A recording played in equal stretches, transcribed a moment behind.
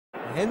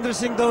Mahendra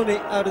Singh Dhoni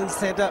out in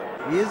centre.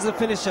 He is the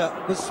finisher.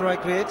 Good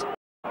strike rate.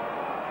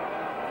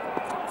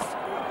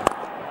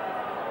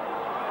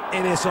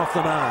 MS off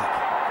the mark.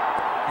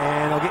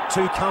 And I'll get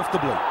two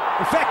comfortably.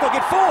 In fact, I'll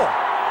get four.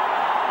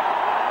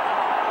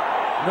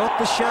 Not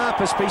the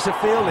sharpest piece of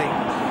fielding.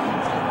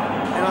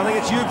 And I think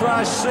it's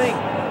Yuvraj Singh,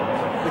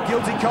 the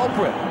guilty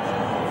culprit.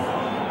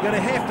 Going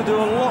to have to do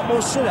a lot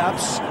more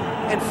sit-ups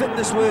and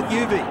fitness work,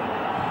 UV.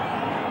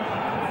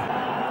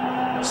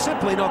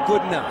 Simply not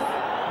good enough.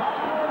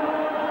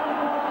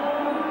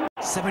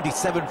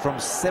 77 from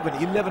 7,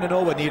 11 and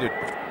over needed.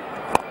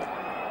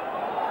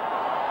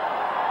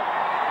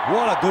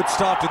 What a good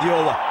start to the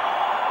over.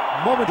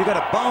 The moment you got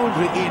a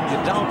boundary in,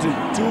 you're down to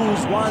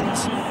 2s,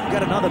 1s, you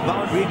got another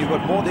boundary in, you've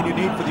got more than you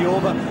need for the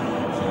over.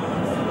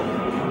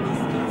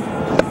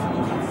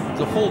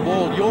 It's a full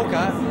ball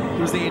Yorker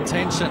was the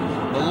intention.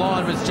 The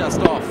line was just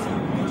off.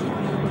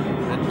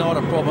 And not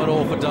a problem at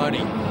all for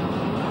Dhoni.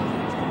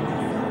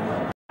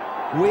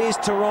 Where's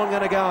Theron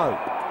going to go?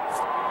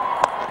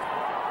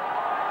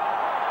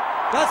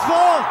 That's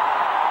four.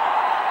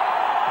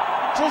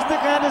 Just the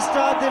kind of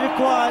start they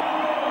required.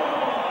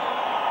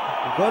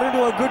 Got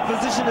into a good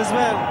position as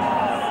well.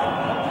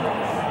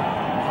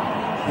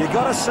 You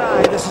got to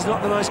say this is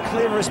not the most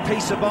cleverest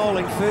piece of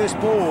bowling. First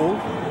ball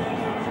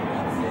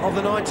of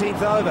the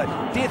 19th over.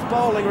 Death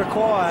bowling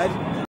required.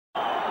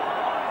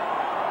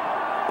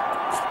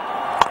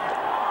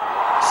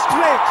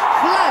 Straight,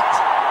 flat,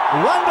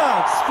 one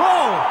bounce,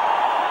 four.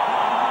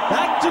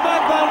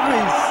 Back-to-back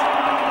boundaries.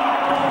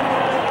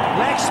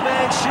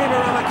 Laxman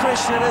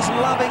Shivaramakrishnan is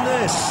loving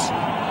this.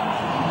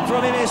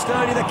 From MS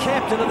Dhoni, the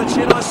captain of the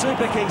Chennai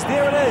Super Kings.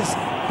 There it is,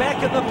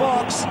 back in the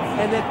box,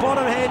 and that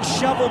bottom hand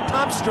shovel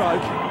pump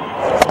stroke.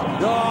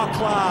 Oh,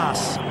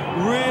 class.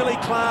 Really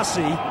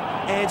classy,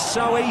 and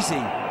so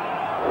easy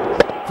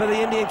for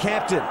the Indian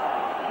captain.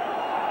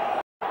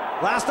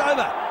 Last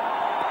over.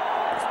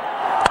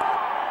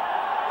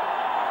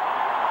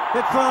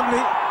 Hit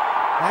firmly,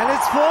 and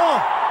it's four.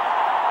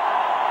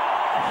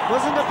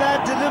 Wasn't a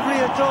bad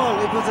delivery at all.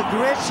 It was a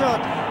great shot.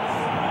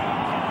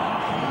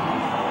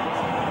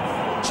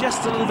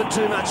 Just a little bit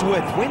too much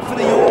width. Went for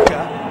the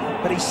Yorker,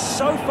 but he's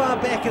so far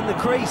back in the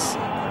crease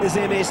is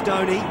MS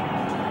Dhoni,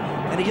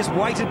 and he just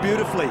waited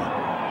beautifully.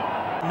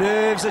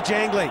 Nerves are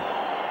jangling.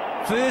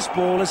 First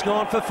ball has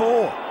gone for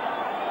four.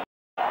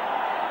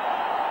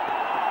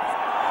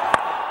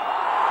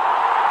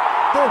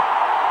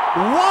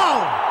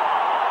 Wow!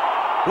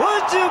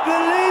 Would you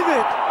believe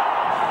it?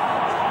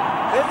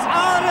 It's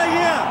out of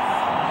here.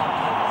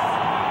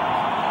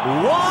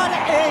 What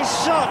a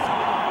shot!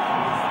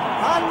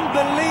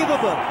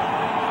 Unbelievable.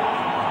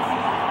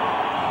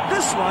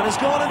 This one has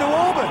gone into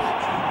orbit.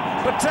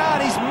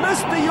 Batani's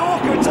missed the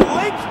Yorker. It's a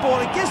length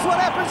ball, and guess what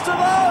happens to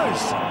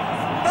those?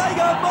 They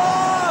go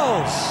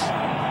miles.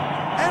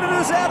 And it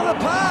is out of the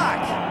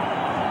park.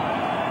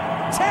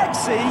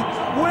 Taxi,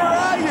 where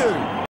are you?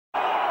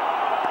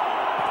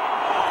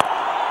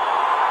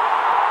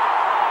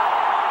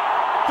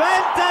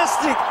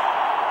 Fantastic.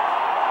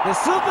 The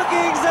Super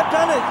Kings have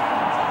done it.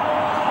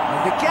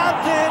 And the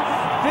captain,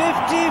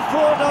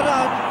 54 not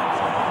out,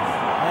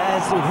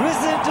 has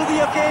risen to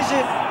the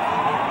occasion,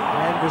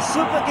 and the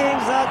Super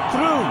Kings are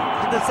through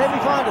to the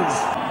semi-finals.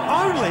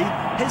 Only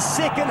his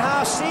second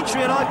half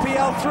century in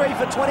IPL 3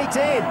 for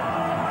 2010.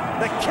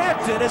 The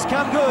captain has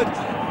come good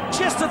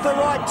just at the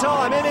right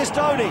time. MS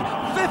Dhoni,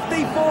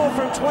 54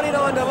 from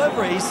 29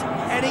 deliveries,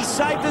 and he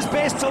saved his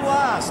best to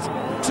last.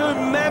 Two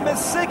mammoth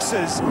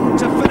sixes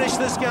to finish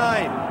this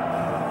game.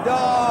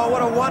 Oh,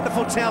 what a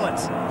wonderful talent.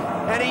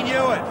 And he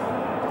knew it.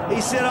 He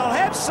said, I'll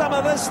have some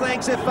of this,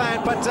 thanks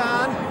Irfan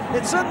Pathan.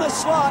 It's in the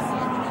slot.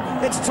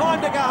 It's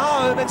time to go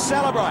home and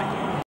celebrate.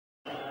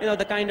 You know,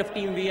 the kind of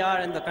team we are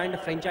and the kind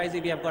of franchise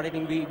we have got, I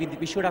think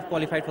we should have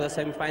qualified for the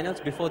semi-finals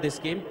before this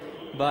game.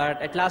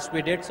 But at last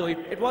we did. So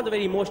it was a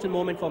very emotional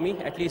moment for me,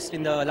 at least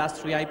in the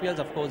last 3 IPLs,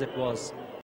 of course it was.